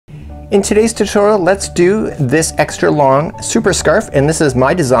In today's tutorial, let's do this extra long super scarf, and this is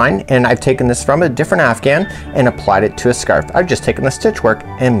my design, and I've taken this from a different Afghan and applied it to a scarf. I've just taken the stitch work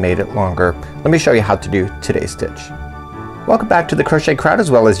and made it longer. Let me show you how to do today's stitch. Welcome back to the Crochet Crowd as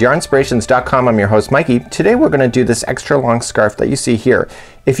well as Yarnspirations.com. I'm your host Mikey. Today we're going to do this extra long scarf that you see here.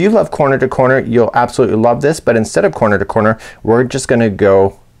 If you love corner to corner, you'll absolutely love this, but instead of corner to corner, we're just going to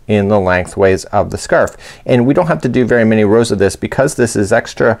go in the lengthways of the scarf, and we don't have to do very many rows of this because this is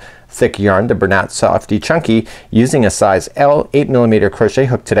extra thick yarn, the Bernat Softee Chunky, using a size L 8mm crochet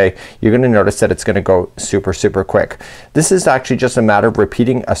hook today. You're gonna notice that it's gonna go super quick. This is actually just a matter of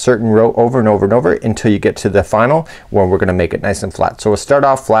repeating a certain row over and over and over until you get to the final when we're gonna make it nice and flat. So we'll start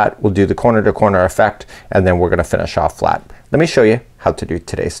off flat, we'll do the corner to corner effect, and then we're gonna finish off flat. Let me show you how to do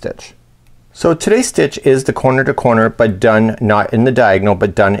today's stitch. So today's stitch is the corner to corner, but done not in the diagonal,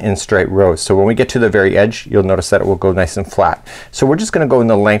 but done in straight rows. So when we get to the very edge, you'll notice that it will go nice and flat. So we're just gonna go in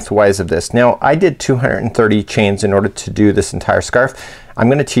the lengthwise of this. Now I did 230 chains in order to do this entire scarf. I'm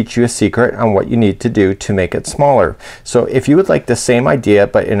gonna teach you a secret on what you need to do to make it smaller. So if you would like the same idea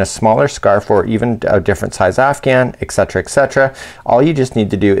but in a smaller scarf or even a different size Afghan, etc., all you just need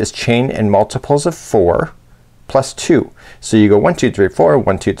to do is chain in multiples of 4 plus 2. So you go 1 2 3 4,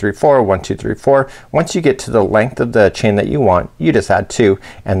 1 2 3 4, 1 2 3 4. Once you get to the length of the chain that you want, you just add 2,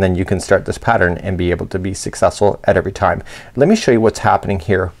 and then you can start this pattern and be able to be successful at every time. Let me show you what's happening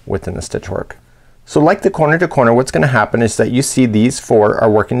here within the stitch work. So like the corner to corner, what's gonna happen is that you see these 4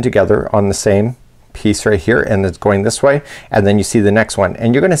 are working together on the same piece right here, and it's going this way, and then you see the next one,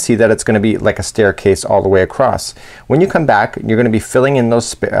 and you're gonna see that it's gonna be like a staircase all the way across. When you come back, you're gonna be filling in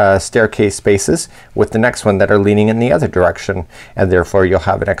those staircase spaces with the next one that are leaning in the other direction, and therefore you'll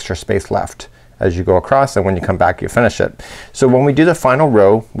have an extra space left as you go across, and when you come back you finish it. So when we do the final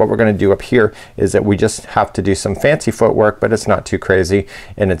row, what we're gonna do up here is that we just have to do some fancy footwork, but it's not too crazy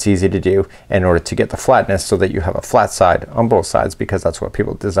and it's easy to do in order to get the flatness so that you have a flat side on both sides, because that's what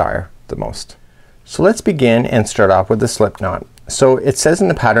people desire the most. So let's begin and start off with the slip knot. So it says in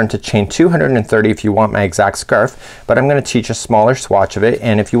the pattern to chain 230 if you want my exact scarf, but I'm gonna teach a smaller swatch of it,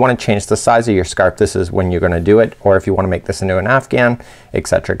 and if you want to change the size of your scarf, this is when you're gonna do it, or if you want to make this into an Afghan,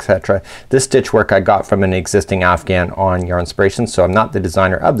 etc. This stitch work I got from an existing Afghan on Yarnspirations, so I'm not the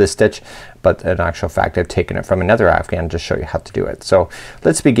designer of this stitch, but in actual fact I've taken it from another Afghan to show you how to do it. So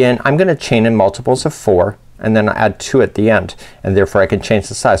let's begin. I'm gonna chain in multiples of 4 and then I add 2 at the end, and therefore I can change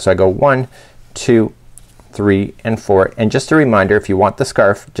the size. So I go 1 2 3 and 4, and just a reminder, if you want the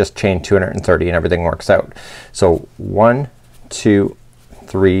scarf, just chain 230 and everything works out. So 1 2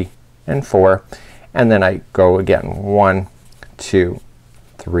 3 and 4, and then I go again 1 2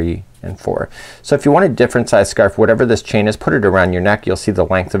 3 and 4. So if you want a different size scarf, whatever this chain is, put it around your neck. You'll see the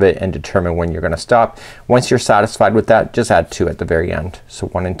length of it and determine when you're gonna stop. Once you're satisfied with that, just add 2 at the very end. So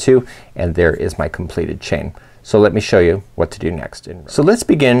 1 and 2, and there is my completed chain. So let me show you what to do next. So let's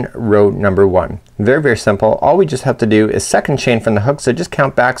begin row number 1. Very simple. All we just have to do is second chain from the hook. So just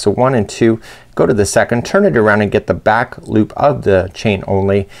count back. So 1 and 2, go to the second, turn it around and get the back loop of the chain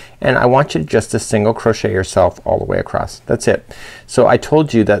only, and I want you to just to single crochet yourself all the way across. That's it. So I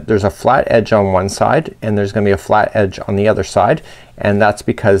told you that there's a flat edge on one side and there's gonna be a flat edge on the other side, and that's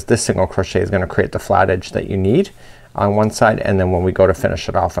because this single crochet is gonna create the flat edge that you need on one side, and then when we go to finish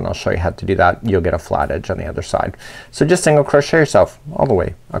it off, and I'll show you how to do that, you'll get a flat edge on the other side. So just single crochet yourself all the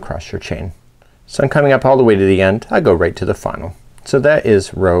way across your chain. So I'm coming up all the way to the end. I go right to the final. So that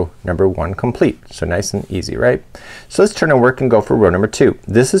is row number 1 complete. So nice and easy, right? So let's turn our work and go for row number 2.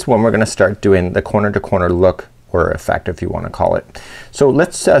 This is when we're gonna start doing the corner to corner look or effect, if you want to call it. So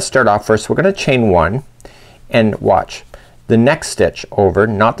let's start off first. We're gonna chain 1 and watch. The next stitch over,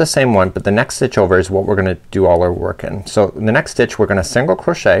 not the same one, but the next stitch over is what we're gonna do all our work in. So the next stitch we're gonna single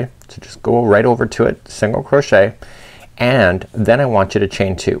crochet, so just go right over to it, single crochet, and then I want you to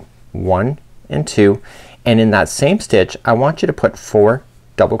chain 2. 1 and 2, and in that same stitch I want you to put 4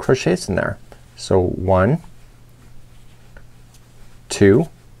 double crochets in there. So 1 2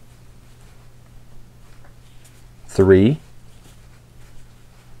 3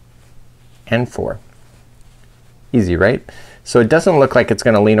 and 4. Easy, right? So it doesn't look like it's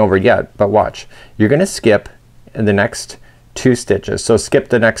gonna lean over yet, but watch. You're gonna skip the next 2 stitches. So skip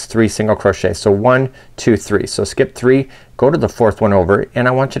the next 3 single crochets. So 1 2 3. So skip 3, go to the 4th one over, and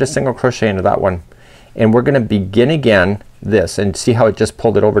I want you to single crochet into that one. And we're gonna begin again this, and see how it just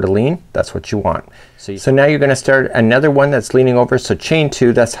pulled it over to lean? That's what you want. So now you're gonna start another one that's leaning over. So chain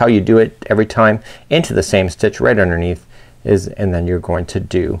 2, that's how you do it every time, into the same stitch right underneath is, and then you're going to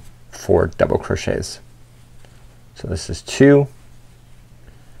do 4 double crochets. So this is 2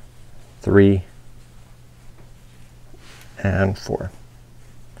 3 and 4.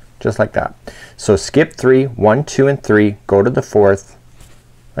 just like that. So skip 3, 1, 2 and 3, go to the 4th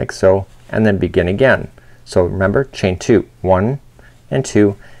like so, and then begin again. So remember, chain 2, 1 and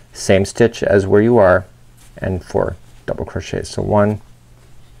 2, same stitch as where you are, and 4 double crochets. So 1,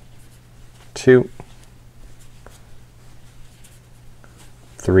 2,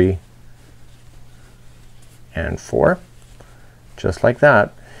 3 and 4, just like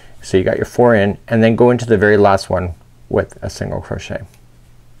that. So you got your 4 in, and then go into the very last one with a single crochet.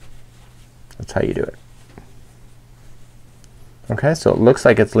 That's how you do it. Okay, so it looks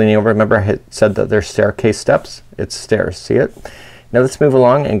like it's leaning over. Remember I had said that there's staircase steps? It's stairs. See it? Now let's move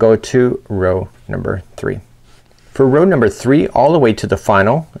along and go to row number 3. For row number 3 all the way to the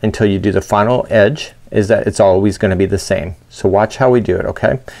final until you do the final edge is that it's always going to be the same. So watch how we do it,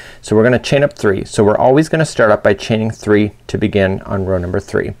 okay? So we're gonna chain up 3. So we're always gonna start up by chaining 3 to begin on row number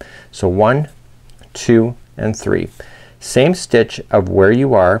 3. So 1, 2 and 3. Same stitch of where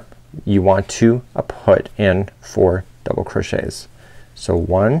you are, you want to put in 4 double crochets. So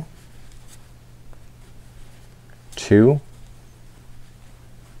 1, 2,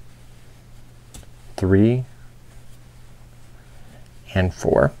 3 and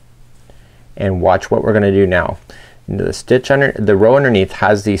 4. And watch what we're gonna do now. The stitch under the row underneath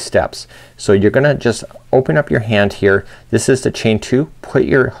has these steps. So you're gonna just open up your hand here. This is the chain 2. Put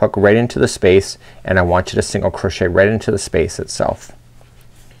your hook right into the space, and I want you to single crochet right into the space itself.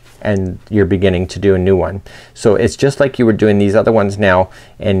 And you're beginning to do a new one. So it's just like you were doing these other ones now,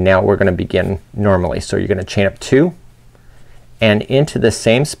 and now we're gonna begin normally. So you're gonna chain up 2, and into the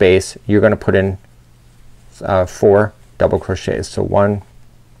same space you're gonna put in 4 double crochets. So 1,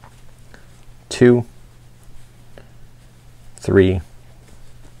 2, 3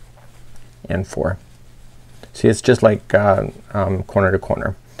 and 4. See, it's just like corner to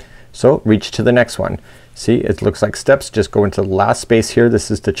corner. So reach to the next one. See, it looks like steps. Just go into the last space here.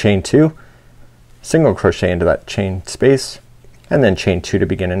 This is the chain 2, single crochet into that chain space, and then chain 2 to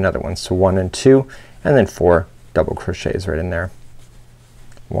begin another one. So 1 and 2, and then 4 double crochets right in there.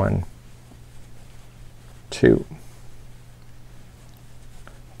 1, 2,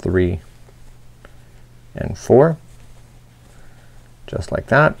 3 and 4, just like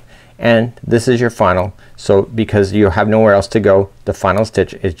that. And this is your final. So because you have nowhere else to go, the final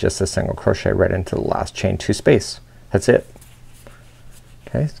stitch is just a single crochet right into the last chain 2 space. That's it.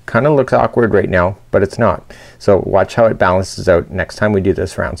 Okay, kind of looks awkward right now, but it's not. So watch how it balances out next time we do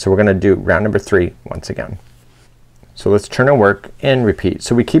this round. So we're gonna do round number 3 once again. So let's turn our work and repeat.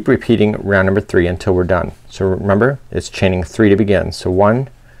 So we keep repeating round number 3 until we're done. So remember, it's chaining 3 to begin. So 1,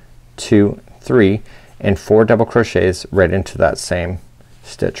 2, 3 and 4 double crochets right into that same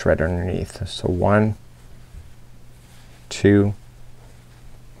stitch right underneath. So 1, 2,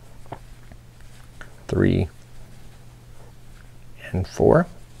 3 and 4.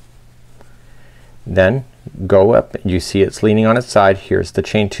 Then go up, you see it's leaning on its side. Here's the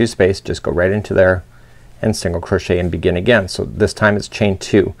chain 2 space. Just go right into there and single crochet and begin again. So this time it's chain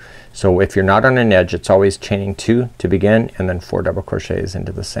 2. So if you're not on an edge, it's always chaining 2 to begin, and then 4 double crochets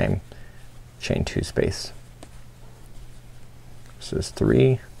into the same chain 2 space. This is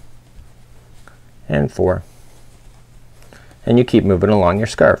 3 and 4, and you keep moving along your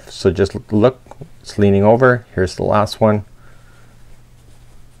scarf. So just look, it's leaning over. Here's the last one.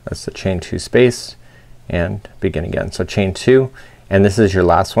 That's the chain 2 space, and begin again. So chain 2, and this is your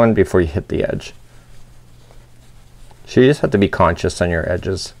last one before you hit the edge. So you just have to be conscious on your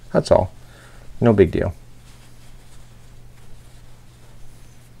edges. That's all. No big deal.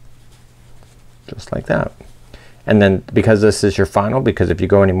 Just like that. And then because this is your final, because if you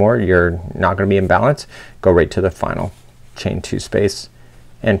go anymore you're not gonna be in balance, go right to the final chain 2 space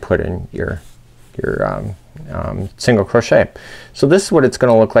and put in your single crochet. So this is what it's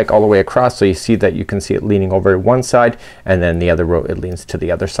gonna look like all the way across. So you see that you can see it leaning over one side, and then the other row it leans to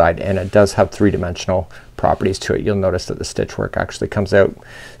the other side, and it does have 3-dimensional properties to it. You'll notice that the stitch work actually comes out.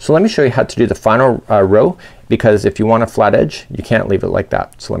 So let me show you how to do the final row, because if you want a flat edge you can't leave it like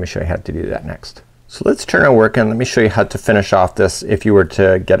that. So let me show you how to do that next. So let's turn our work and let me show you how to finish off this if you were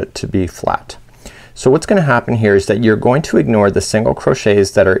to get it to be flat. So what's gonna happen here is that you're going to ignore the single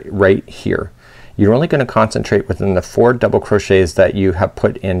crochets that are right here. You're only gonna concentrate within the 4 double crochets that you have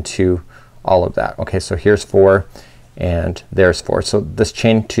put into all of that. Okay, so here's 4 and there's 4. So this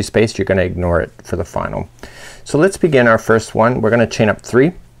chain 2 space, you're gonna ignore it for the final. So let's begin our first one. We're gonna chain up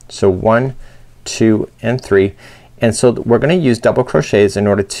 3. So 1, 2 and 3. And so we're gonna use double crochets in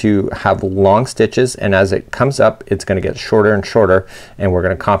order to have long stitches, and as it comes up it's gonna get shorter and shorter, and we're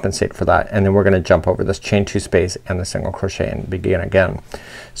gonna compensate for that, and then we're gonna jump over this chain 2 space and the single crochet and begin again.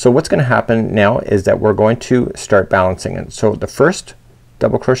 So what's gonna happen now is that we're going to start balancing it. So the first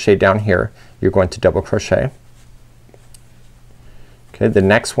double crochet down here, you're going to double crochet. Okay, the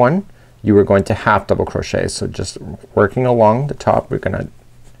next one you are going to half double crochet. So just working along the top, we're gonna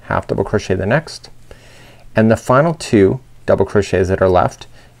half double crochet the next, and the final 2 double crochets that are left,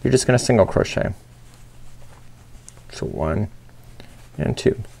 you're just gonna single crochet. So 1 and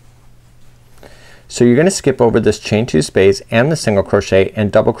 2. So you're gonna skip over this chain 2 space and the single crochet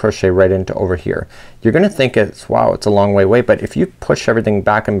and double crochet right into over here. You're gonna think it's, wow, it's a long way away, but if you push everything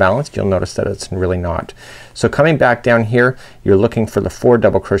back and balanced, you'll notice that it's really not. So coming back down here, you're looking for the 4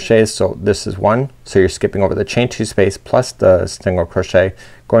 double crochets. So this is 1, so you're skipping over the chain 2 space plus the single crochet,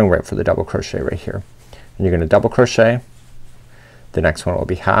 going right for the double crochet right here. And you're gonna double crochet, the next one will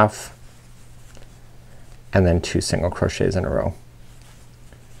be half, and then 2 single crochets in a row.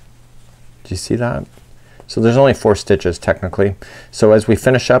 Do you see that? So there's only 4 stitches technically. So as we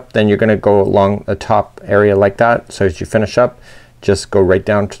finish up, then you're gonna go along the top area like that. So as you finish up, just go right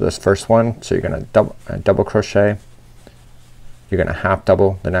down to this first one. So you're gonna double crochet, you're gonna half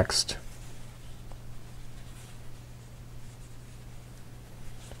double the next,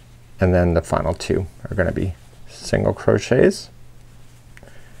 and then the final 2 are gonna be single crochets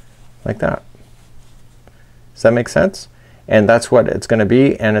like that. Does that make sense? And that's what it's gonna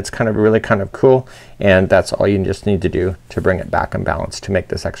be, and it's kind of really kind of cool, and that's all you just need to do to bring it back in balance to make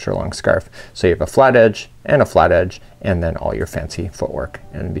this extra long scarf. So you have a flat edge and a flat edge, and then all your fancy footwork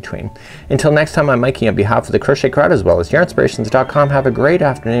in between. Until next time, I'm Mikey on behalf of the Crochet Crowd as well as Yarnspirations.com. Have a great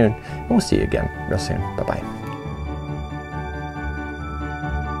afternoon, and we'll see you again real soon. Bye bye.